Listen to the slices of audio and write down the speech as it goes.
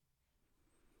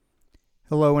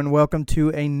Hello and welcome to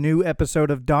a new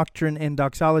episode of Doctrine and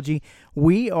Doxology.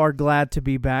 We are glad to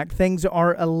be back. Things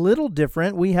are a little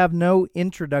different. We have no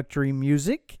introductory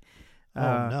music.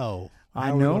 No. I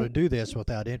How are we know. going to do this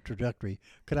without introductory?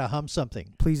 Could I hum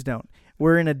something? Please don't.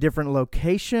 We're in a different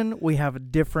location. We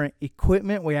have different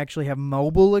equipment. We actually have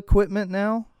mobile equipment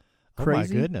now.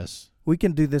 Crazy. Oh, my goodness. We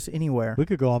can do this anywhere. We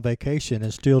could go on vacation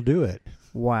and still do it.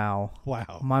 Wow.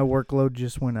 Wow. My workload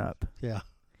just went up. Yeah.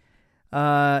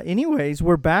 Anyways,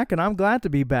 we're back, and I'm glad to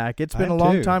be back. It's been a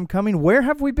long time coming. Where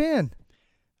have we been?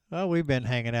 Well, we've been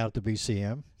hanging out at the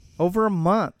BCM. Over a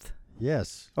month.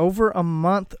 Yes. Over a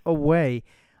month away.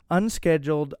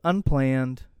 Unscheduled,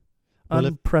 unplanned, Well,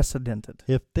 unprecedented.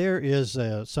 If there is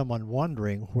someone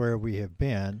wondering where we have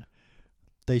been,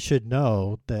 they should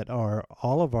know that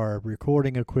all of our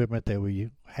recording equipment that we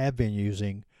have been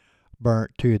using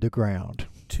burnt to the ground.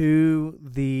 To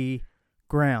the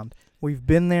ground. We've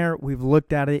been there. We've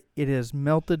looked at it. It is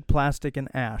melted plastic and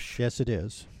ash. Yes, it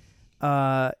is.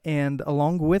 And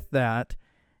along with that,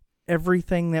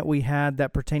 everything that we had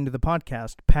that pertained to the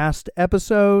podcast, past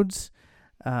episodes,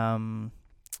 again,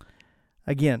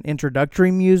 introductory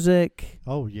music.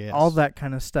 Oh, yes. All that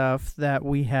kind of stuff that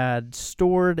we had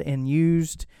stored and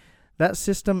used. That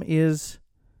system is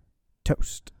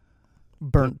toast.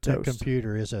 Burnt toast. The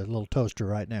computer is a little toaster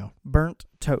right now. Burnt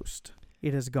toast.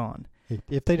 It is gone.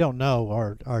 If they don't know,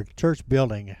 our church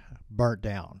building burnt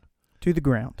down. To the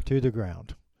ground. To the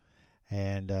ground.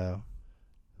 And,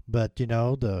 but,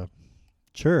 the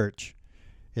church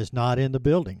is not in the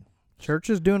building. Church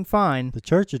is doing fine. The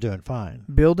church is doing fine.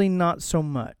 Building not so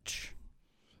much.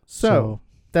 So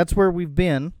that's where we've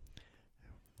been.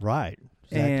 Right.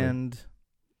 Exactly. And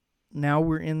now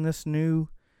we're in this new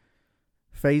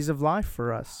phase of life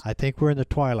for us. I think we're in the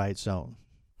twilight zone.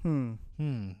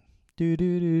 Do.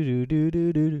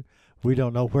 We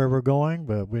don't know where we're going,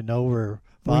 but we know we're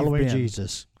following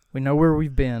Jesus. We know where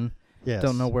we've been. Yes.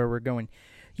 Don't know where we're going.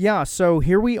 Yeah, so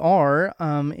here we are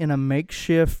in a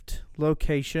makeshift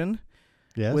location.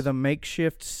 Yes. With a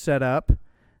makeshift setup.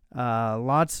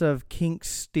 Lots of kinks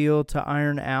still to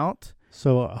iron out.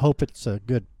 So I hope it's a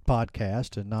good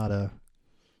podcast and not a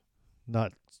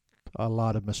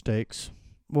lot of mistakes.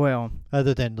 Well,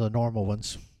 other than the normal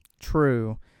ones.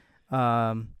 True.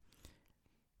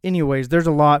 Anyways, there's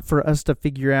a lot for us to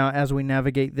figure out as we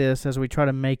navigate this, as we try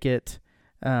to make it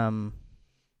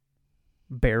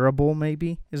bearable,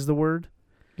 maybe, is the word.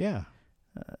 Yeah.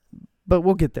 But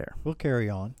we'll get there. We'll carry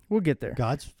on. We'll get there.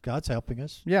 God's helping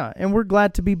us. Yeah, and we're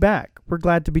glad to be back. We're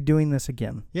glad to be doing this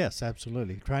again. Yes,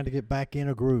 absolutely. Trying to get back in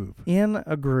a groove. In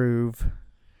a groove.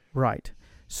 Right.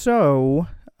 So,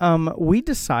 we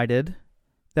decided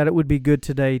that it would be good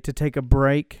today to take a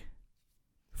break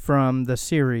from the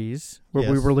series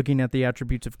where we were looking at the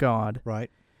attributes of God. Right.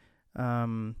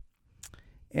 And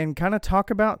kind of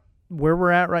talk about where we're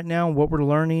at right now, what we're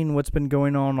learning, what's been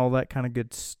going on, all that kind of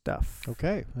good stuff.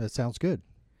 Okay, that sounds good.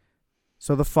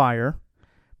 So the fire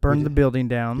burned the building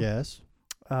down. Yes.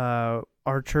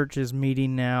 Our church is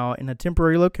meeting now in a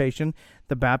temporary location,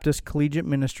 the Baptist Collegiate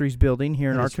Ministries building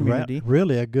here in our community.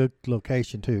 Really a good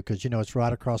location, too, because, it's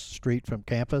right across the street from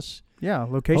campus. Yeah,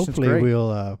 location's Hopefully great.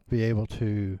 we'll be able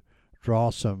to draw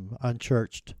some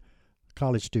unchurched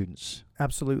college students.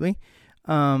 Absolutely.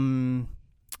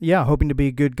 Yeah, hoping to be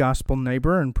a good gospel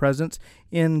neighbor and presence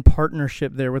in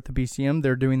partnership there with the BCM.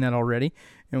 They're doing that already,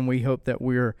 and we hope that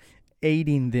we're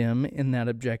aiding them in that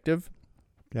objective.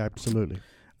 Yeah, absolutely.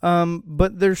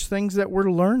 But there's things that we're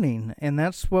learning, and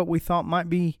that's what we thought might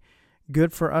be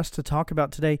good for us to talk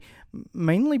about today,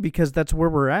 mainly because that's where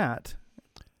we're at.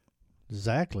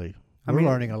 Exactly. We're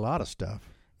learning a lot of stuff.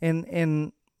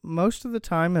 And most of the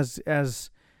time as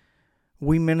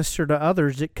we minister to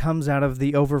others, it comes out of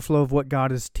the overflow of what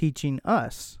God is teaching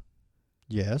us.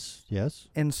 Yes, yes.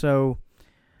 And so,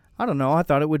 I don't know, I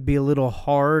thought it would be a little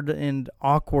hard and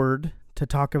awkward to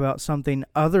talk about something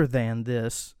other than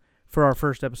this for our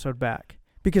first episode back,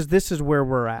 because this is where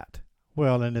we're at.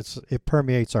 Well, and it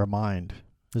permeates our mind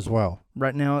as well.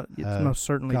 Right now, it most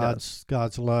certainly does.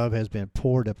 God's love has been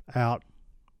poured out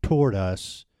toward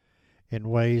us in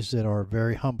ways that are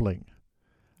very humbling.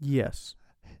 Yes.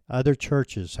 Other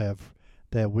churches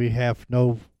that we have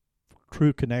no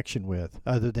true connection with,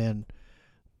 other than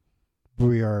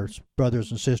we are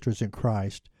brothers and sisters in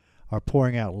Christ, are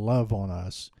pouring out love on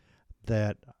us,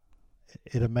 that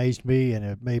it amazed me and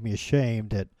it made me ashamed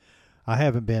that I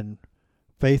haven't been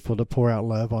faithful to pour out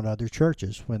love on other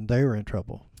churches when they were in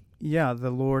trouble. Yeah, the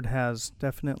Lord has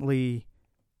definitely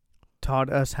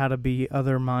taught us how to be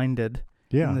other-minded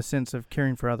in the sense of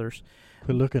caring for others.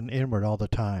 We're looking inward all the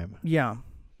time. Yeah.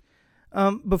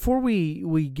 Before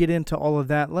we get into all of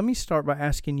that, let me start by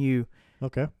asking you.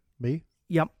 Okay, me?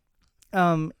 Yep.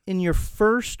 In your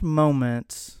first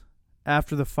moments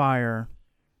after the fire,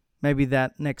 maybe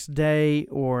that next day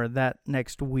or that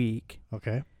next week.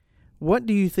 Okay. What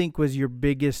do you think was your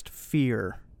biggest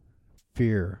fear?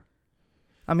 Fear.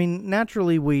 I mean,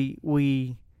 naturally,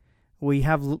 we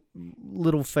have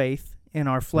little faith, and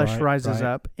our flesh rises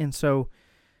up, and so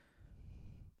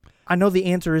I know the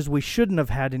answer is we shouldn't have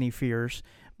had any fears,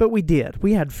 but we did.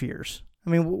 We had fears. I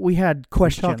mean, we had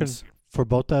questions. You're talking for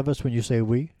both of us when you say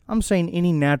we? I'm saying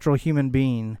any natural human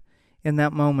being in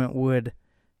that moment would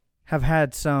have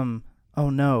had some, oh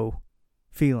no,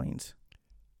 feelings.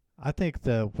 I think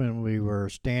when we were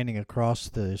standing across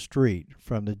the street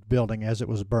from the building as it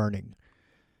was burning,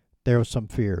 there was some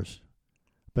fears.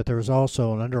 But there was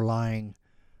also an underlying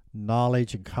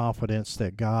knowledge and confidence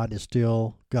that God is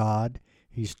still God.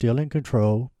 He's still in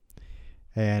control,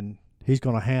 and He's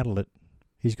going to handle it.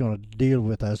 He's going to deal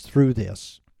with us through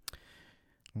this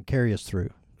and carry us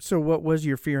through. So what was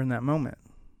your fear in that moment?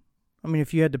 I mean,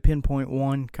 if you had to pinpoint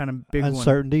one kind of big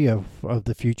uncertainty of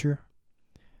the future.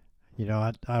 You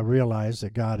know, I realize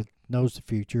that God knows the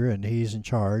future and He's in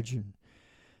charge.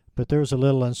 But there was a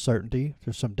little uncertainty.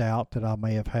 There's some doubt that I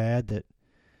may have had that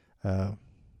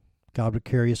God would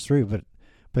carry us through.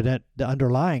 But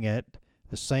underlying it,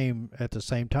 at the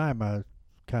same time, I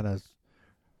kind of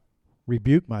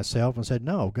rebuked myself and said,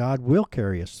 no, God will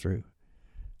carry us through.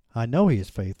 I know He is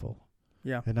faithful.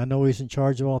 Yeah. And I know He's in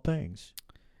charge of all things.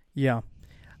 Yeah.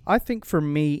 I think for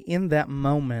me, in that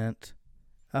moment,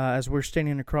 as we're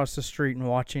standing across the street and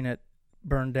watching it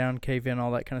burn down, cave in,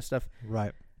 all that kind of stuff.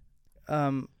 Right.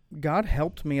 God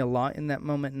helped me a lot in that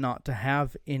moment not to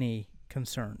have any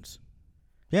concerns.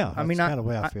 Yeah, that's kind of the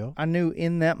way I feel. I knew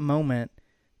in that moment,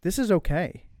 this is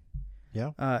okay.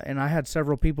 Yeah. And I had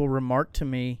several people remark to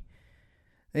me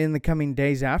in the coming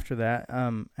days after that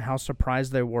how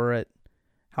surprised they were at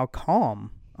how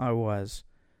calm I was.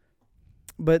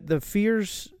 But the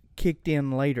fears kicked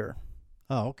in later.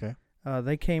 Oh, okay.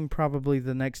 They came probably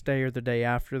the next day or the day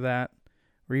after that,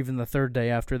 or even the third day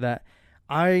after that.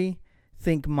 I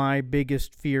think my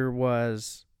biggest fear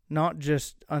was not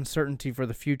just uncertainty for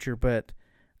the future, but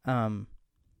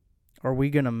are we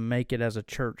going to make it as a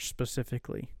church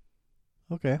specifically?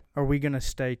 Okay. Are we going to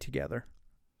stay together?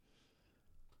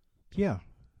 Yeah.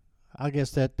 I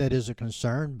guess that is a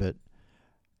concern, but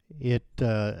it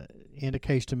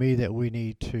indicates to me that we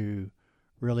need to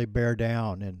really bear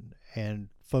down and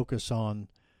focus on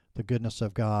the goodness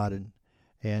of God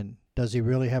and does He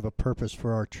really have a purpose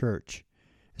for our church?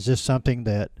 Is this something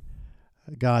that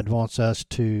God wants us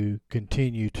to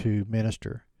continue to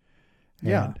minister?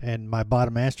 Yeah. And my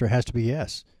bottom answer has to be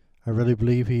yes. I really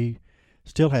believe He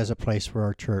still has a place for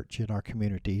our church in our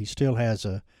community. He still has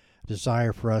a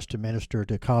desire for us to minister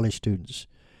to college students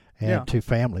and to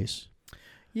families.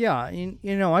 Yeah, you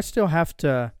know, I still have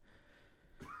to,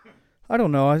 I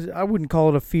don't know, I wouldn't call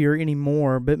it a fear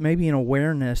anymore, but maybe an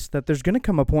awareness that there's going to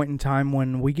come a point in time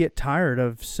when we get tired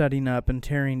of setting up and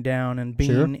tearing down and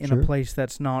being in a place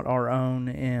that's not our own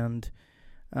and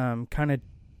kind of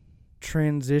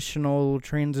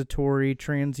transitory,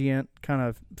 transient kind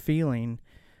of feeling.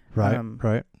 Right,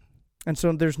 right. And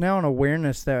so there's now an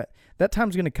awareness that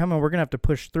time's going to come and we're going to have to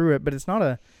push through it, but it's not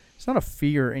a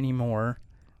fear anymore.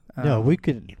 No, we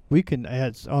can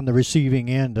add on the receiving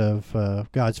end of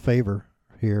God's favor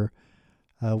here.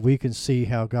 We can see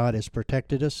how God has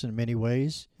protected us in many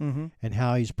ways, and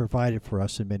how He's provided for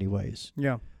us in many ways.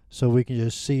 Yeah. So we can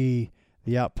just see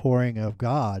the outpouring of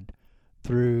God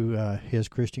through His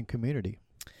Christian community.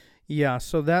 Yeah.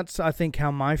 So that's, I think,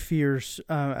 how my fears,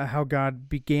 how God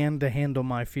began to handle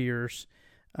my fears.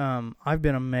 I've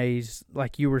been amazed,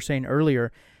 like you were saying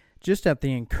earlier, just at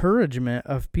the encouragement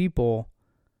of people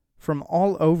from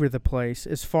all over the place,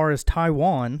 as far as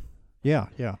Taiwan. Yeah.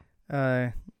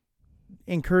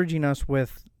 Encouraging us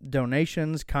with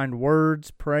donations, kind words,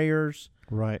 prayers.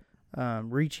 Right.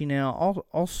 Reaching out,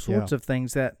 all sorts of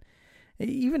things that,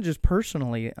 even just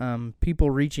personally,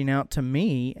 people reaching out to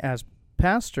me as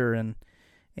pastor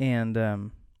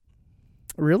and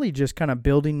really just kind of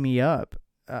building me up.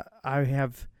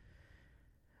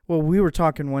 We were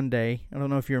talking one day, I don't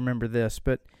know if you remember this,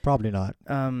 but probably not.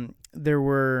 There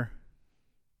were,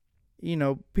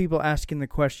 people asking the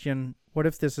question, what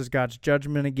if this is God's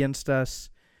judgment against us?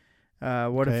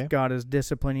 What if God is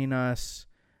disciplining us?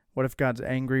 What if God's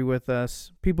angry with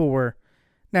us? People were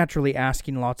naturally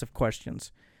asking lots of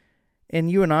questions. And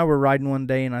you and I were riding one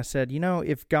day, and I said,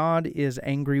 if God is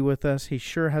angry with us, He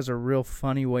sure has a real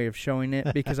funny way of showing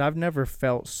it, because I've never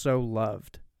felt so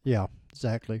loved. Yeah,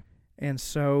 exactly. And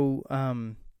so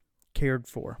cared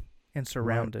for and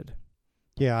surrounded. Right.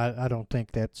 Yeah, I don't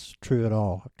think that's true at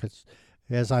all. Because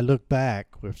as I look back,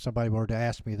 if somebody were to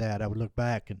ask me that, I would look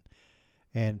back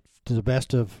and to the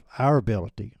best of our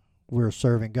ability, we're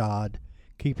serving God,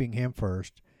 keeping Him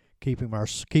first,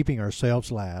 keeping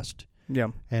ourselves last, Yeah.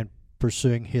 and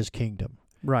pursuing His kingdom.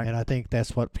 Right. And I think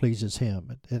that's what pleases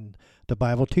Him, and the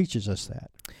Bible teaches us that.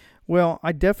 Well,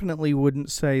 I definitely wouldn't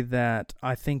say that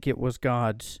I think it was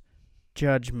God's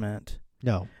judgment.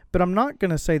 No. But I'm not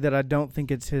going to say that I don't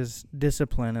think it's His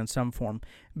discipline in some form,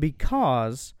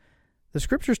 because the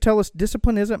Scriptures tell us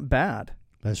discipline isn't bad.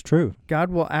 That's true. God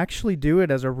will actually do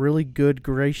it as a really good,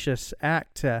 gracious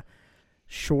act to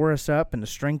shore us up and to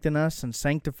strengthen us and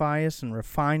sanctify us and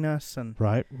refine us. And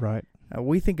Right.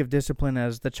 we think of discipline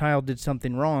as the child did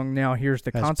something wrong. Now here's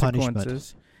the As consequences.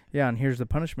 punishment. Yeah, and here's the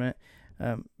punishment.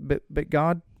 But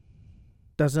God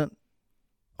doesn't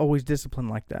always discipline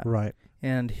like that. Right.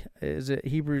 And is it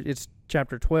Hebrews? It's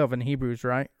chapter 12 in Hebrews,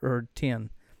 right? Or 10?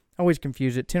 I always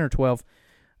confuse it. 10 or 12.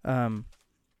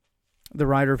 The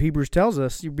writer of Hebrews tells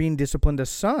us you're being disciplined as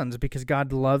sons because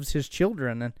God loves His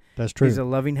children, and That's true. He's a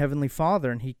loving Heavenly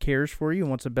Father, and He cares for you and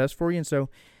wants the best for you. And so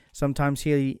sometimes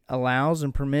He allows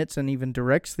and permits and even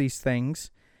directs these things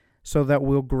so that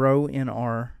we'll grow in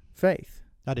our faith.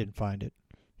 I didn't find it.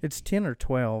 It's 10 or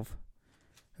 12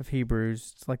 of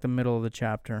Hebrews. It's like the middle of the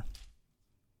chapter.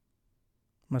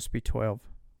 Must be 12.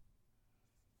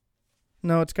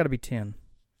 No, it's got to be 10.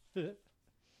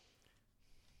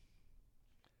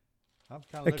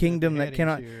 A kingdom that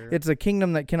cannot, it's a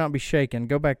kingdom that cannot be shaken.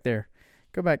 Go back there.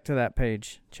 Go back to that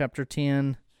page. Chapter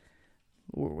 10,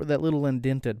 that little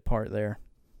indented part there.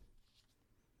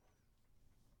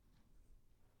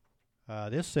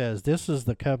 This says, "This is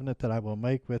the covenant that I will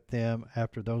make with them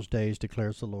after those days,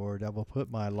 declares the Lord. I will put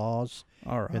my laws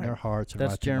All right. in their hearts and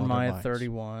That's write them on their Jeremiah minds."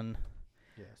 31.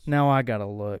 Yes. Now I got to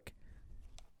look.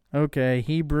 Okay,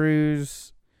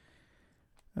 Hebrews.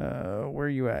 Where are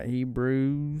you at?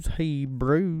 Hebrews.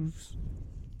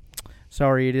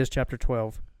 Sorry, it is chapter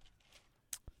 12.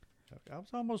 I was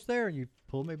almost there, and you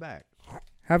pulled me back.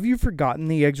 Have you forgotten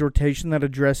the exhortation that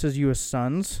addresses you as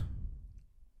sons?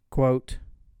 Quote,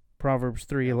 Proverbs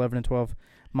 3:11 and 12.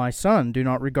 My son, do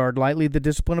not regard lightly the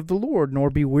discipline of the Lord, nor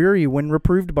be weary when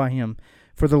reproved by Him.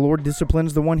 For the Lord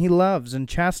disciplines the one He loves, and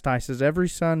chastises every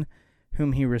son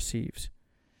whom He receives.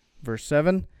 Verse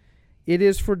 7. It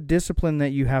is for discipline that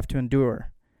you have to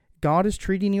endure. God is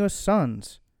treating you as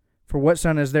sons. For what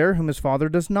son is there whom his father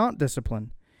does not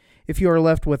discipline? If you are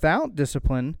left without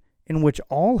discipline, in which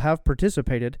all have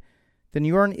participated, then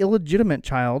you are an illegitimate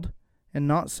child and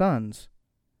not sons.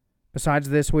 Besides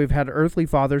this, we have had earthly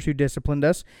fathers who disciplined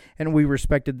us, and we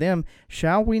respected them.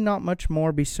 Shall we not much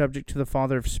more be subject to the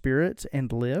Father of spirits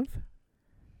and live?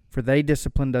 For they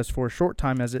disciplined us for a short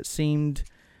time as it seemed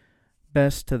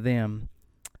best to them,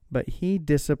 but He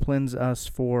disciplines us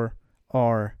for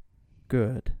our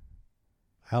good.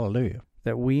 Hallelujah.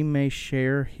 That we may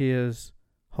share His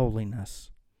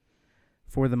holiness.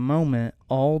 For the moment,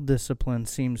 all discipline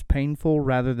seems painful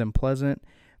rather than pleasant,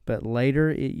 but later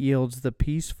it yields the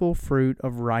peaceful fruit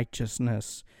of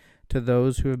righteousness to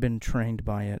those who have been trained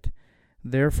by it.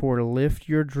 Therefore, lift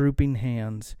your drooping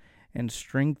hands and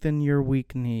strengthen your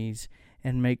weak knees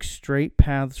and make straight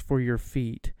paths for your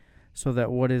feet, so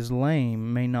that what is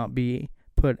lame may not be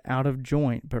put out of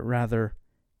joint, but rather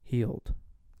healed.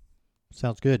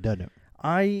 Sounds good, doesn't it?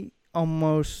 I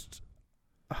almost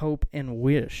hope and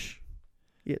wish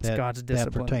it's God's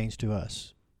discipline. That pertains to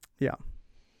us. Yeah.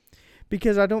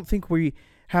 Because I don't think we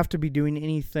have to be doing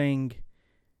anything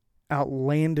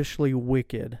outlandishly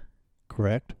wicked.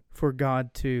 Correct. For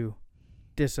God to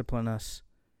discipline us,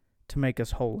 to make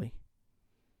us holy.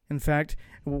 In fact,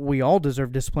 we all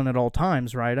deserve discipline at all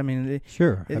times, right? I mean,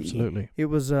 sure, absolutely. It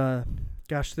was,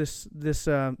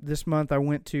 this month I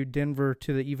went to Denver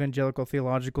to the Evangelical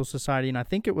Theological Society, and I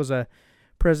think it was a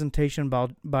presentation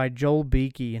by Joel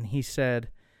Beakey, and he said,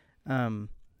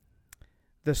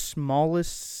 the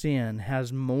smallest sin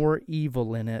has more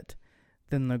evil in it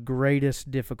than the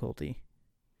greatest difficulty.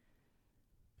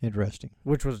 Interesting.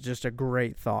 Which was just a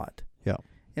great thought. Yeah.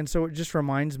 And so it just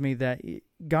reminds me that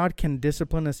God can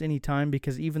discipline us anytime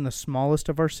because even the smallest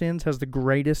of our sins has the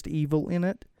greatest evil in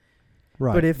it.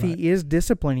 Right. But if He is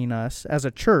disciplining us as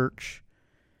a church,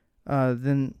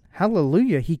 then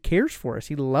hallelujah, He cares for us.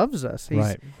 He loves us.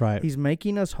 Right. He's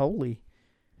making us holy.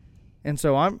 And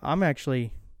so I'm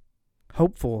actually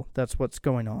hopeful that's what's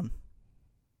going on.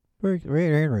 Very,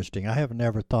 very interesting. I have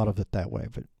never thought of it that way,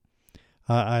 but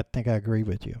I think I agree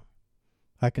with you.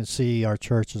 I can see our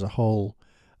church as a whole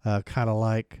kind of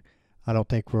like, I don't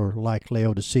think we're like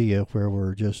Laodicea where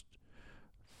we're just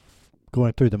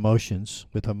going through the motions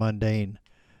with a mundane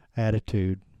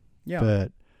attitude. Yeah.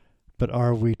 But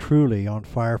are we truly on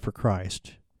fire for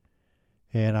Christ?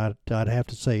 And I'd have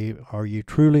to say, are you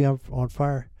truly on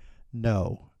fire?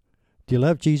 No. Do you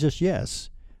love Jesus? Yes.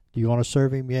 Do you want to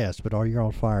serve him? Yes. But are you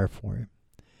on fire for him?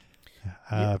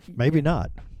 Maybe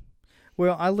not.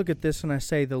 Well, I look at this and I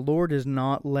say the Lord is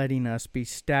not letting us be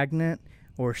stagnant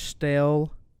or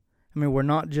stale. I mean, we're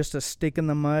not just a stick in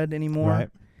the mud anymore. Right.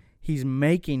 He's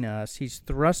making us. He's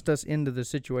thrust us into the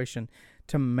situation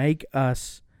to make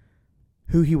us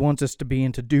who he wants us to be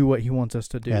and to do what he wants us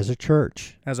to do. As a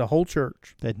church. As a whole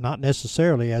church. And not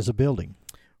necessarily as a building.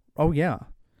 Oh, yeah.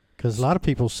 Because a lot of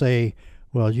people say,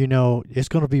 well, you know, it's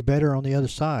going to be better on the other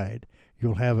side.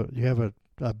 You have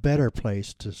a better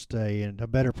place to stay and a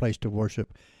better place to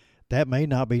worship. That may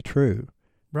not be true.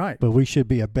 Right. But we should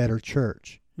be a better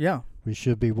church. Yeah. We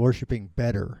should be worshiping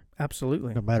better.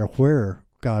 Absolutely. No matter where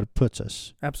God puts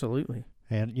us. Absolutely.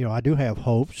 And, you know, I do have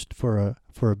hopes for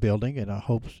a building and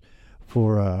hopes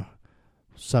for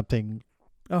something.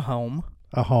 A home.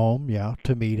 A home, yeah,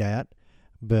 to meet at.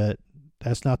 But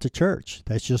that's not the church.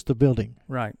 That's just the building.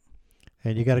 Right.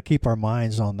 And you got to keep our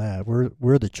minds on that.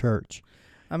 We're the church.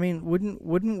 I mean,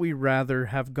 wouldn't we rather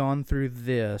have gone through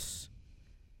this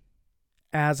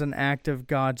as an act of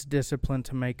God's discipline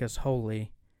to make us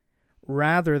holy,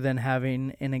 rather than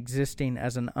having and existing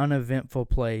as an uneventful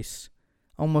place,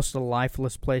 almost a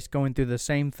lifeless place, going through the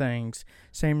same things,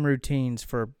 same routines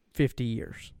for 50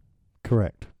 years?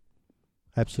 Correct.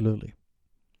 Absolutely.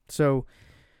 So,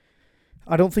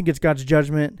 I don't think it's God's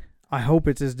judgment. I hope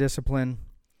it's his discipline.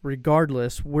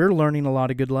 Regardless, we're learning a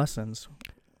lot of good lessons.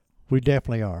 We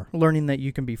definitely are. Learning that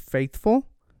you can be faithful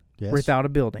without a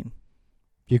building.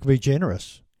 You can be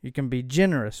generous. You can be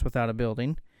generous without a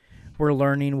building. We're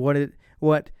learning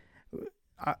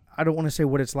I don't want to say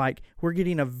what it's like. We're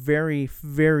getting a very,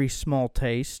 very small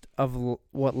taste of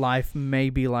what life may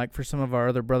be like for some of our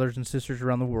other brothers and sisters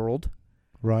around the world.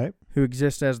 Right. Who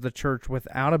exist as the church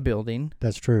without a building.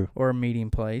 That's true. Or a meeting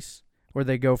place where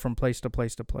they go from place to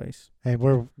place to place. And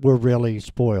we're really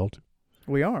spoiled.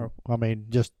 We are. I mean,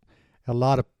 just a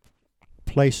lot of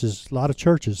places, a lot of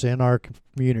churches in our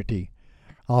community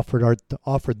offered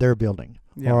their building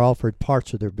or offered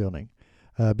parts of their building.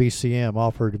 BCM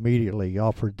offered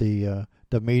the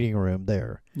meeting room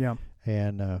there. Yeah.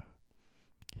 And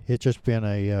it's just been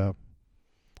a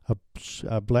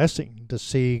blessing to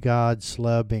see God's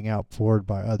love being outpoured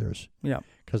by others. Yeah.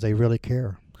 Because they really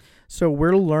care. So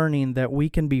we're learning that we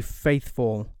can be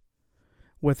faithful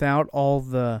without all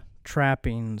the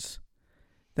trappings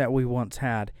that we once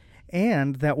had,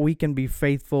 and that we can be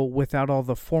faithful without all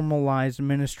the formalized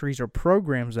ministries or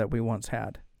programs that we once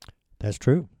had. That's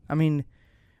true. I mean,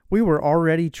 we were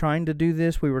already trying to do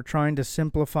this. We were trying to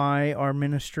simplify our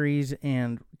ministries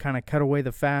and kind of cut away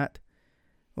the fat.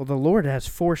 Well, the Lord has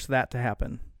forced that to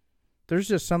happen. There's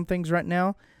just some things right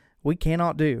now we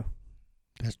cannot do.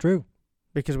 That's true.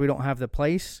 Because we don't have the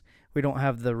place, we don't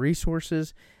have the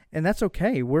resources, and that's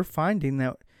okay. We're finding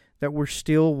that we're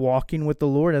still walking with the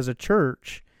Lord as a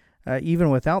church, even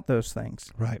without those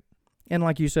things. Right. And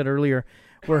like you said earlier,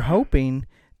 we're hoping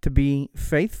to be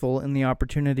faithful in the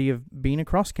opportunity of being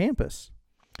across campus.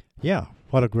 Yeah,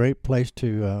 what a great place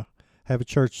to have a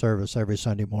church service every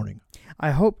Sunday morning.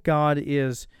 I hope God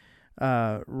is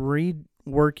reworking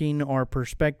our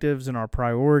perspectives and our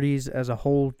priorities as a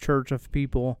whole church of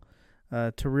people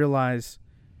to realize,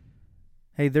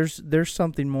 hey, there's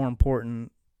something more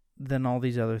important than all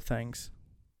these other things.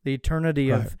 The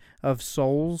eternity of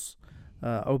souls,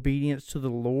 obedience to the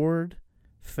Lord,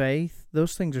 faith,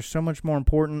 those things are so much more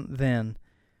important than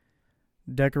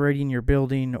decorating your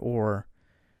building or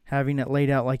having it laid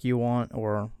out like you want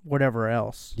or whatever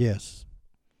else. Yes.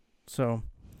 So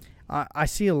I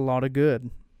see a lot of good,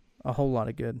 a whole lot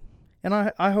of good. And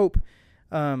I hope,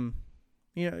 I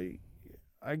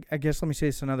guess let me say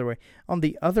this another way. On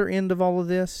the other end of all of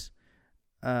this,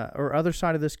 or other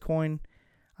side of this coin,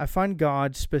 I find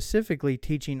God specifically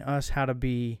teaching us how to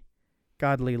be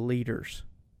godly leaders.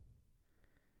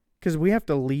 Because we have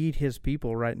to lead his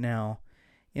people right now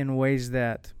in ways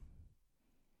that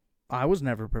I was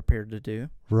never prepared to do.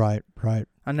 Right, right.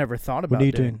 I never thought about We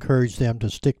need doing. to encourage them to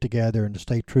stick together and to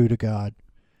stay true to God.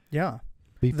 Yeah.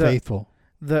 Be faithful.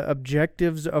 The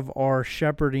objectives of our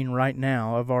shepherding right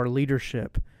now, of our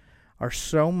leadership, are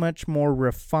so much more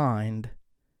refined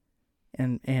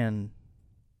and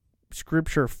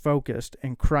Scripture focused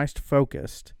and Christ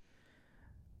focused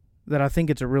that I think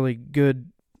it's a really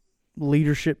good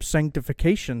leadership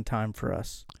sanctification time for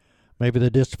us. Maybe the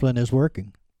discipline is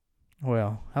working.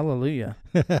 Well, hallelujah.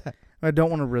 I don't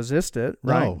want to resist it,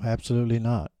 right? No, absolutely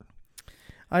not.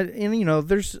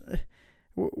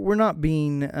 we're not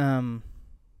being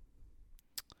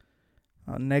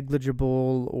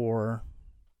negligible, or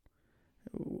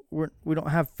we don't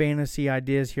have fantasy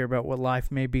ideas here about what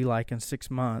life may be like in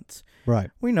 6 months. Right.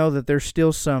 We know that there's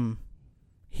still some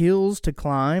hills to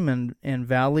climb and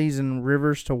valleys and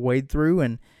rivers to wade through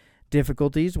and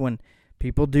difficulties when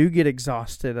people do get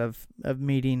exhausted of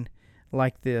meeting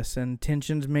like this, and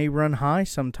tensions may run high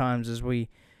sometimes as we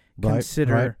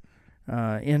consider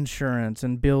insurance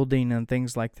and building and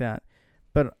things like that.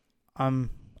 But I'm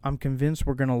convinced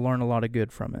we're going to learn a lot of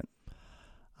good from it.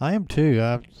 I am too.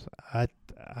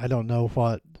 I don't know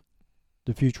what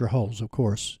the future holds, of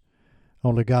course.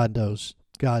 Only God knows.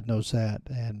 God knows that.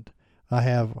 And I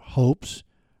have hopes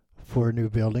for a new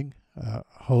building,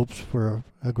 hopes for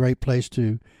a great place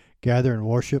to gather and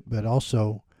worship, but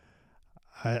also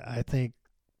I think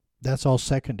that's all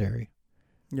secondary.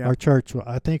 Yeah.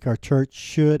 I think our church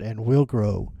should and will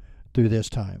grow through this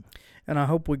time. And I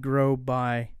hope we grow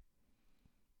by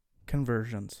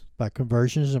conversions. By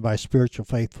conversions and by spiritual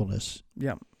faithfulness.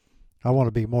 Yeah. I want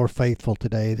to be more faithful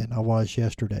today than I was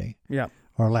yesterday. Yeah.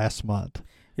 Or last month.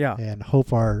 Yeah. And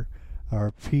hope our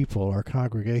people, our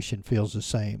congregation feels the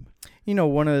same.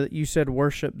 You said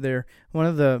worship there. One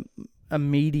of the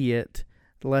immediate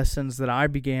lessons that I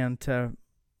began to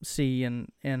see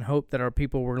and hope that our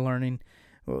people were learning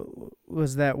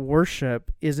was that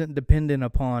worship isn't dependent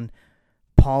upon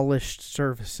polished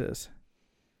services.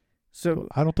 So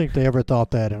I don't think they ever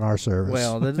thought that in our service.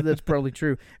 Well, that's probably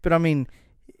true. But I mean,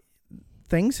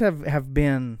 things have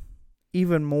been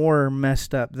even more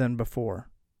messed up than before.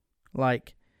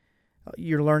 Like,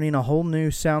 you're learning a whole new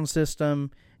sound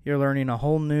system. You're learning a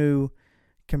whole new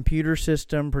computer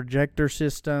system, projector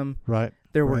system. Right.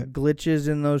 There were glitches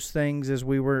in those things as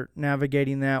we were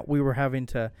navigating that. We were having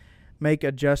to make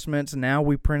adjustments. Now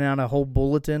we print out a whole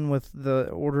bulletin with the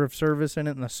order of service in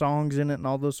it and the songs in it and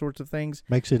all those sorts of things.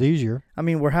 Makes it easier. I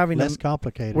mean, we're having less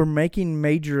complicated. We're making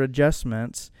major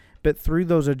adjustments, but through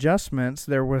those adjustments,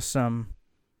 there was some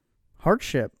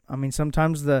hardship. I mean,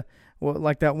 sometimes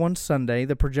like that one Sunday,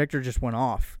 the projector just went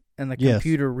off and the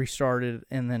computer restarted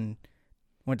and then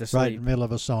went to sleep. Right in the middle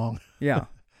of a song. Yeah.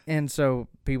 And so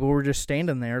people were just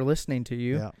standing there listening to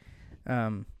you. Yeah.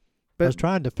 But I was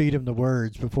trying to feed them the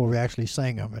words before we actually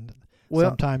sang them, and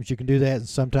sometimes you can do that and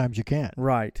sometimes you can't.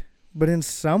 Right. But in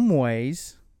some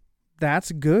ways,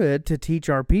 that's good to teach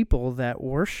our people that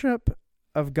worship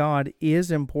of God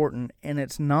is important, and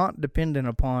it's not dependent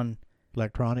upon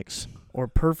electronics or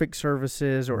perfect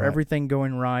services or everything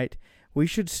going right. We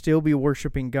should still be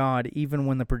worshiping God even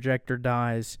when the projector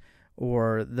dies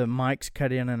or the mics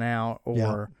cut in and out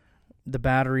or the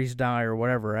batteries die or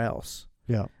whatever else.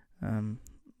 Yeah.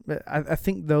 But I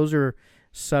think those are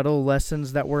subtle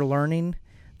lessons that we're learning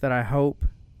that I hope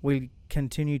we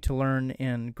continue to learn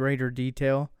in greater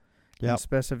detail and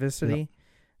specificity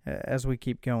as we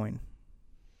keep going.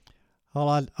 All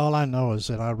I know is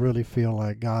that I really feel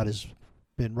like God has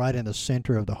been right in the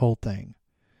center of the whole thing.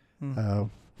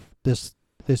 This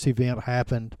event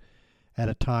happened at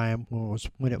a time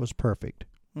when it was perfect.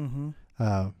 Mm-hmm.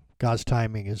 God's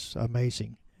timing is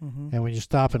amazing. Mm-hmm. And when you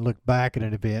stop and look back at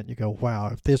an event, you go, wow,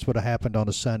 if this would have happened on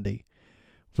a Sunday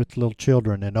with little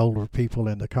children and older people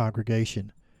in the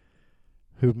congregation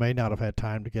who may not have had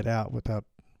time to get out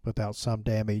without some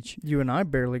damage. You and I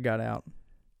barely got out.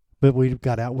 But we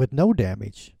got out with no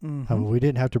damage. Mm-hmm. I mean, we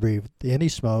didn't have to breathe any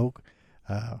smoke.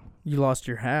 You lost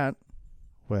your hat.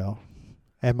 Well,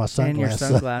 and my sunglasses.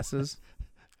 And your sunglasses.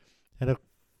 And a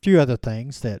few other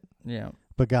things that. Yeah.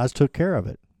 But God took care of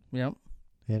it. Yep.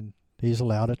 And He's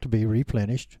allowed it to be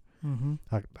replenished. Mm-hmm.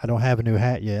 I don't have a new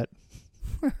hat yet.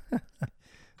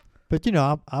 But,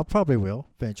 I probably will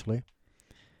eventually.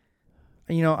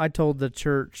 I told the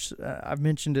church, I've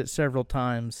mentioned it several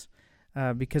times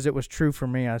because it was true for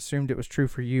me. I assumed it was true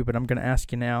for you, but I'm going to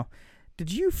ask you now.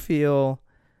 Did you feel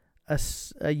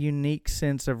a unique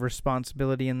sense of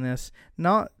responsibility in this?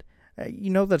 Not,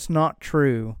 that's not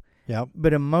true. Yeah.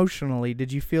 But emotionally,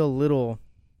 did you feel a little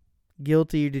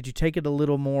guilty? Did you take it a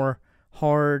little more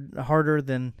harder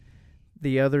than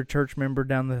the other church member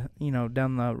down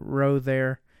the row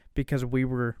there because we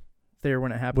were there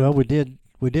when it happened? Well,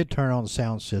 we did turn on the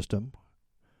sound system.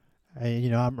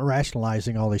 And, I'm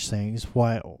rationalizing all these things.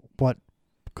 What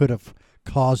could have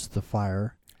caused the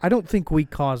fire? I don't think we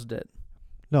caused it.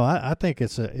 No, I think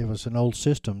it was an old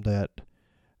system that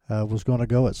was going to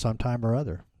go at some time or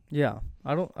other. Yeah,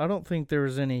 I don't think there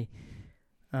was any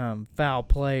foul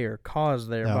play or cause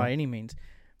there by any means.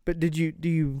 But did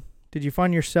you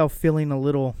find yourself feeling a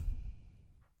little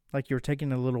like you were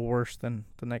taking it a little worse than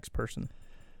the next person?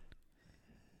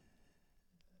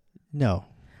 No.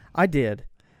 I did.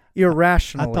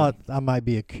 Irrationally. I thought I might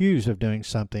be accused of doing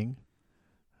something,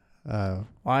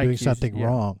 doing something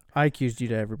wrong. I accused you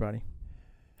to everybody.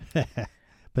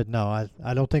 But no,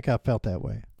 I don't think I felt that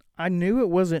way. I knew it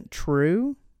wasn't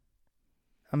true.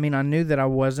 I mean, I knew that I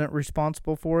wasn't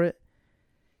responsible for it.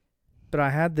 But I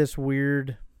had this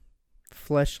weird,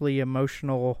 fleshly,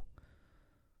 emotional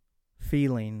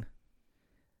feeling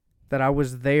that I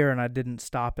was there and I didn't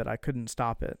stop it. I couldn't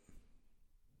stop it.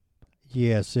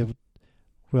 Yes.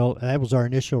 Well, that was our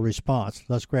initial response.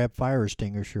 Let's grab fire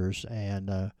extinguishers.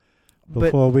 And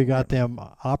before we got them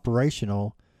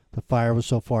operational, the fire was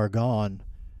so far gone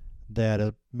that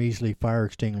a measly fire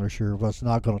extinguisher was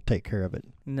not going to take care of it.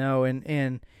 No,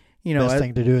 and you know, best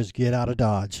thing to do is get out of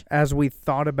Dodge. As we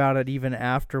thought about it even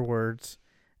afterwards,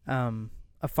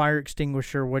 a fire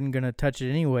extinguisher wasn't going to touch it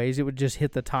anyways. It would just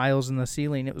hit the tiles in the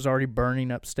ceiling. It was already burning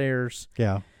upstairs.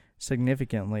 Yeah.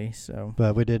 Significantly. So.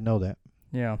 But we didn't know that.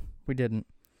 Yeah, we didn't.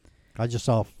 I just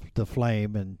saw the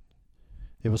flame, and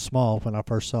it was small when I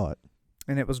first saw it.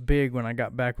 And it was big when I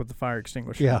got back with the fire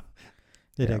extinguisher. Yeah.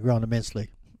 It had grown immensely.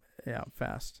 Yeah,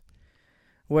 fast.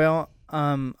 Well,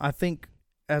 I think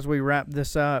as we wrap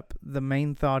this up, the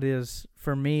main thought is,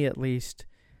 for me at least,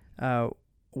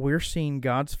 we're seeing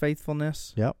God's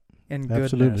faithfulness and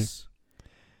goodness. Absolutely.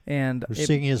 And we're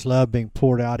seeing His love being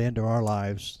poured out into our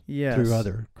lives through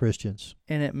other Christians.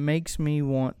 And it makes me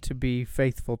want to be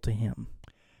faithful to Him.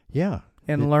 Yeah.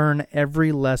 And learn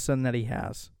every lesson that He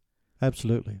has.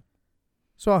 Absolutely.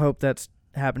 So I hope that's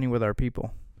happening with our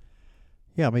people.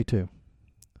 Yeah, me too.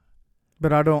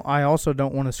 But I also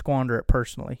don't want to squander it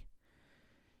personally.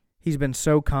 He's been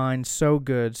so kind, so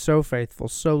good, so faithful,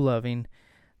 so loving,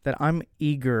 that I'm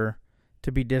eager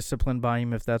to be disciplined by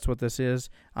Him if that's what this is.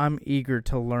 I'm eager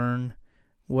to learn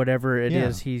whatever it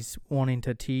is He's wanting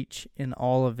to teach in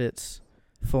all of its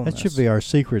fullness. That should be our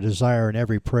secret desire in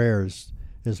every prayer is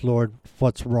Lord,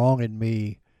 what's wrong in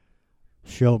me,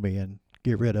 show me and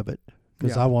get rid of it,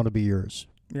 because I want to be yours.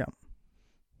 Yeah.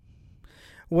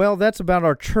 Well, that's about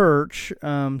our church.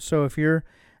 So if you're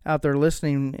out there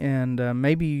listening and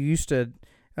maybe you used to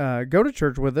go to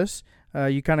church with us,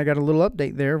 you kind of got a little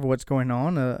update there of what's going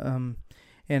on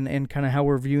and kind of how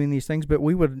we're viewing these things. But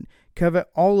we would covet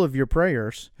all of your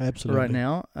prayers right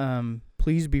now.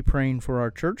 Please be praying for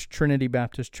our church, Trinity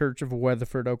Baptist Church of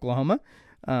Weatherford, Oklahoma.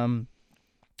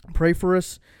 Pray for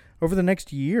us over the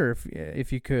next year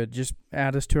if you could. Just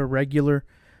add us to a regular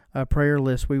prayer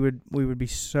list. We would be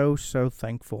so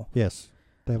thankful. Yes,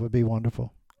 that would be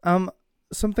wonderful.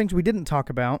 Some things we didn't talk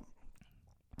about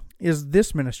is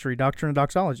this ministry, Doctrine and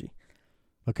Doxology.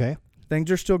 Okay.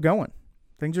 Things are still going.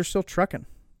 Things are still trucking.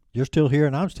 You're still here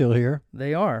and I'm still here.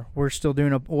 They are. We're still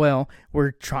doing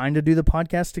we're trying to do the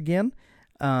podcast again.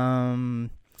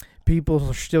 People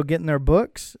are still getting their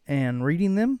books and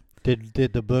reading them. Did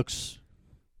the books...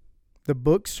 The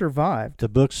books survived. The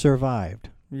books survived.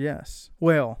 Yes.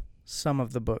 Well, some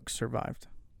of the books survived.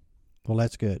 Well,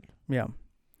 that's good. Yeah.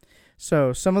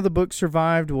 So some of the books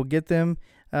survived. We'll get them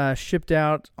shipped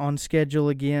out on schedule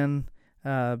again.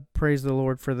 Praise the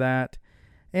Lord for that.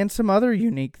 And some other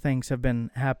unique things have been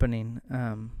happening.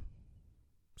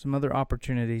 Some other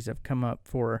opportunities have come up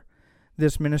for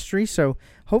this ministry. So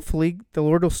hopefully the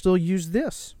Lord will still use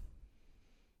this.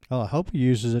 Well, I hope He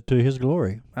uses it to His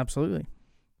glory. Absolutely.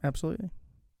 Absolutely.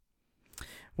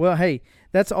 Well, hey,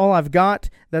 that's all I've got.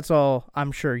 That's all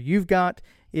I'm sure you've got.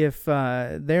 If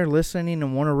they're listening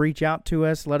and want to reach out to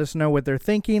us, let us know what they're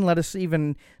thinking. Let us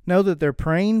even know that they're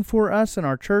praying for us in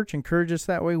our church. Encourage us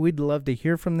that way. We'd love to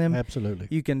hear from them. Absolutely.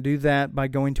 You can do that by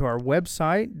going to our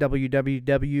website,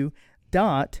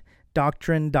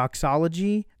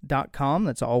 www.doctrinedoxology.com.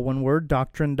 That's all one word,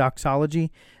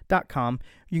 doctrinedoxology.com.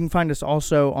 You can find us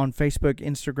also on Facebook,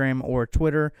 Instagram, or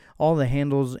Twitter. All the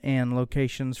handles and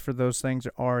locations for those things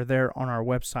are there on our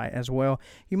website as well.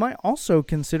 You might also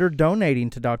consider donating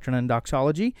to Doctrine and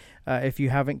Doxology if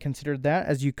you haven't considered that.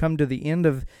 As you come to the end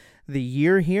of the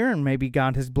year here and maybe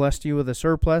God has blessed you with a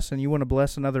surplus and you want to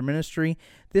bless another ministry,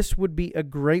 this would be a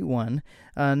great one.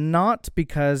 Not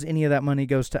because any of that money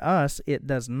goes to us. It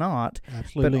does not.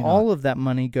 Absolutely but not. All of that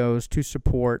money goes to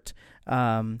support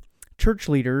church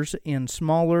leaders in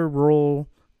smaller rural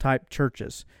type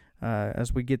churches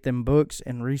as we get them books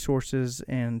and resources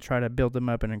and try to build them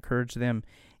up and encourage them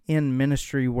in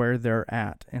ministry where they're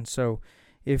at. And so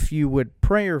if you would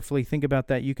prayerfully think about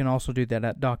that, you can also do that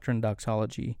at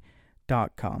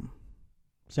doctrinedoxology.com.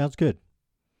 Sounds good.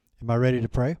 Am I ready to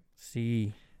pray?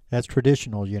 See. That's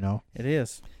traditional, you know. It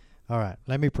is. All right,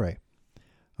 let me pray.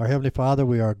 Our Heavenly Father,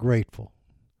 we are grateful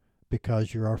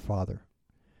because you're our Father.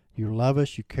 You love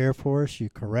us, you care for us, you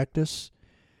correct us,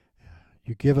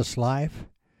 you give us life,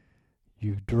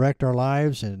 you direct our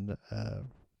lives, and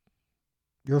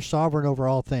you're sovereign over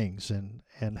all things,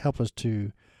 and help us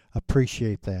to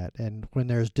appreciate that. And when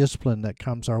there's discipline that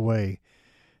comes our way,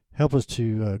 help us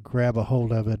to grab a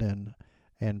hold of it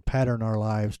and pattern our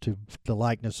lives to the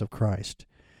likeness of Christ,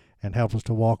 and help us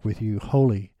to walk with you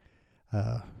holy,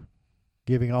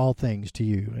 giving all things to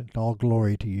you and all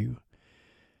glory to you.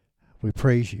 We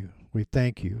praise you. We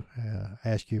thank you.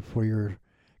 Ask you for your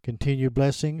continued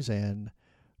blessings, and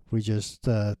we just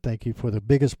thank you for the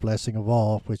biggest blessing of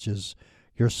all, which is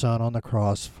your Son on the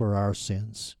cross for our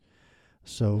sins.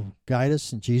 So guide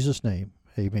us in Jesus' name.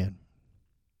 Amen.